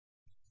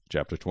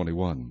Chapter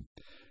 21.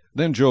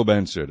 Then Job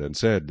answered and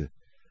said,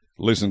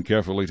 Listen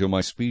carefully to my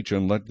speech,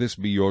 and let this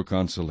be your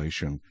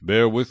consolation.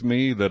 Bear with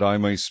me, that I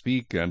may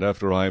speak, and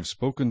after I have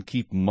spoken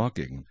keep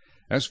mocking.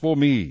 As for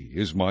me,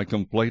 is my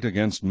complaint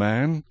against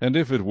man? And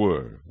if it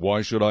were,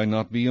 why should I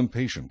not be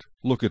impatient?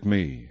 Look at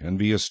me, and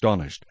be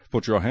astonished.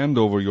 Put your hand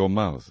over your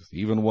mouth.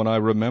 Even when I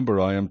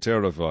remember I am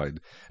terrified,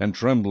 and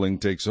trembling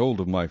takes hold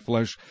of my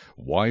flesh.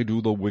 Why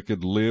do the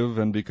wicked live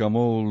and become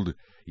old?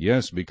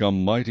 Yes,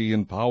 become mighty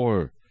in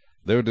power.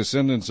 Their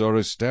descendants are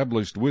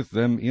established with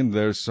them in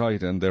their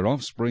sight, and their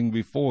offspring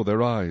before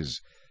their eyes.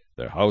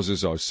 Their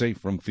houses are safe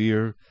from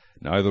fear,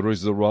 neither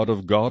is the rod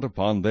of God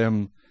upon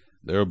them.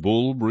 Their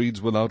bull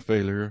breeds without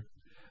failure,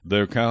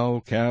 their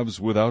cow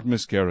calves without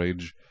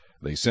miscarriage.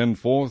 They send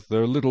forth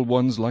their little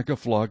ones like a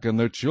flock, and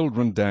their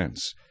children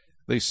dance.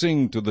 They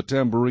sing to the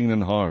tambourine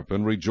and harp,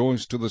 and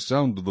rejoice to the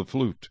sound of the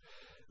flute.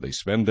 They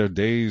spend their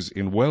days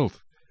in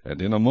wealth,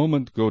 and in a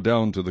moment go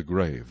down to the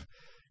grave.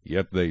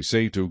 Yet they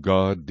say to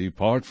God,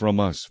 Depart from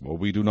us, for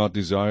we do not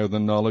desire the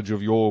knowledge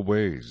of your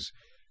ways.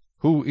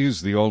 Who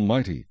is the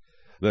Almighty,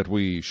 that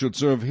we should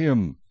serve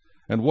him?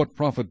 And what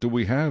profit do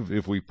we have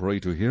if we pray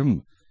to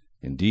him?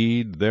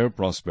 Indeed, their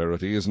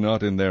prosperity is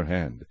not in their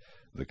hand.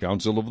 The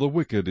counsel of the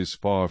wicked is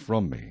far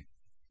from me.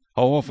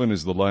 How often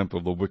is the lamp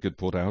of the wicked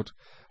put out?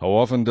 How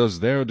often does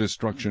their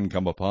destruction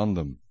come upon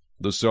them?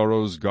 The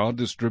sorrows God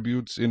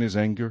distributes in his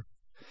anger?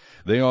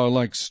 They are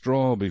like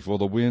straw before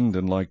the wind,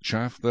 and like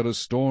chaff that a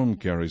storm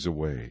carries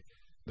away.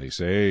 They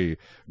say,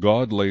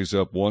 God lays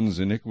up one's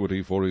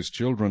iniquity for his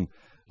children.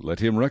 Let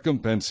him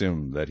recompense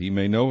him, that he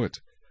may know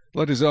it.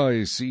 Let his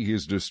eyes see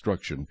his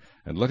destruction,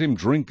 and let him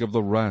drink of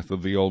the wrath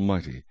of the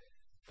Almighty.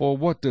 For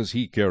what does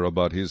he care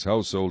about his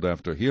household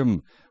after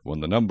him,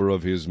 when the number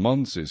of his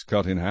months is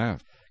cut in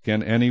half?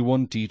 Can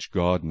anyone teach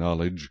God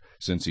knowledge,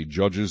 since he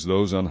judges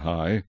those on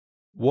high?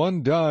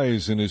 One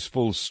dies in his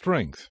full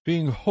strength,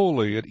 being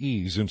wholly at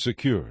ease and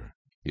secure.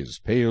 His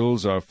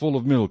pails are full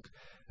of milk,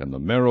 and the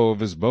marrow of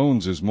his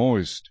bones is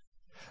moist.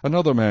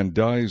 Another man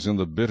dies in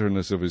the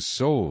bitterness of his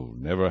soul,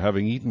 never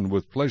having eaten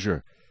with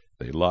pleasure.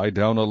 They lie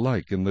down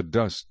alike in the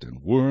dust,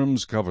 and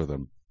worms cover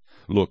them.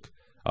 Look,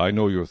 I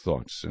know your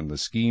thoughts, and the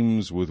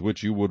schemes with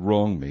which you would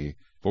wrong me.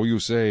 For you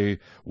say,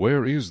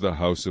 Where is the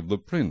house of the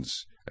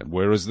prince? And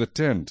where is the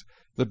tent,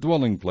 the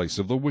dwelling place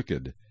of the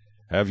wicked?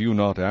 Have you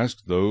not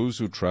asked those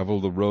who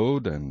travel the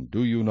road, and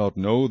do you not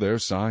know their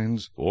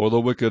signs? For the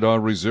wicked are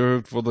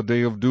reserved for the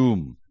day of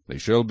doom. They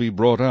shall be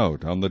brought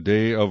out on the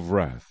day of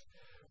wrath.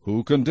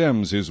 Who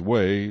condemns his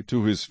way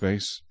to his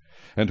face?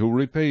 And who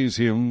repays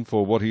him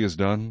for what he has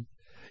done?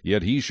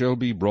 Yet he shall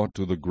be brought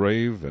to the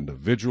grave, and a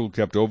vigil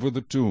kept over the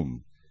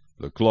tomb.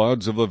 The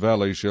clods of the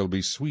valley shall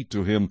be sweet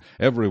to him,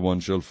 every one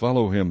shall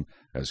follow him,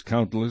 as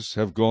countless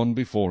have gone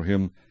before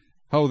him.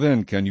 How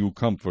then can you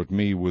comfort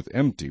me with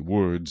empty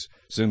words,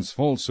 since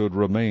falsehood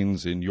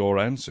remains in your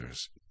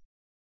answers?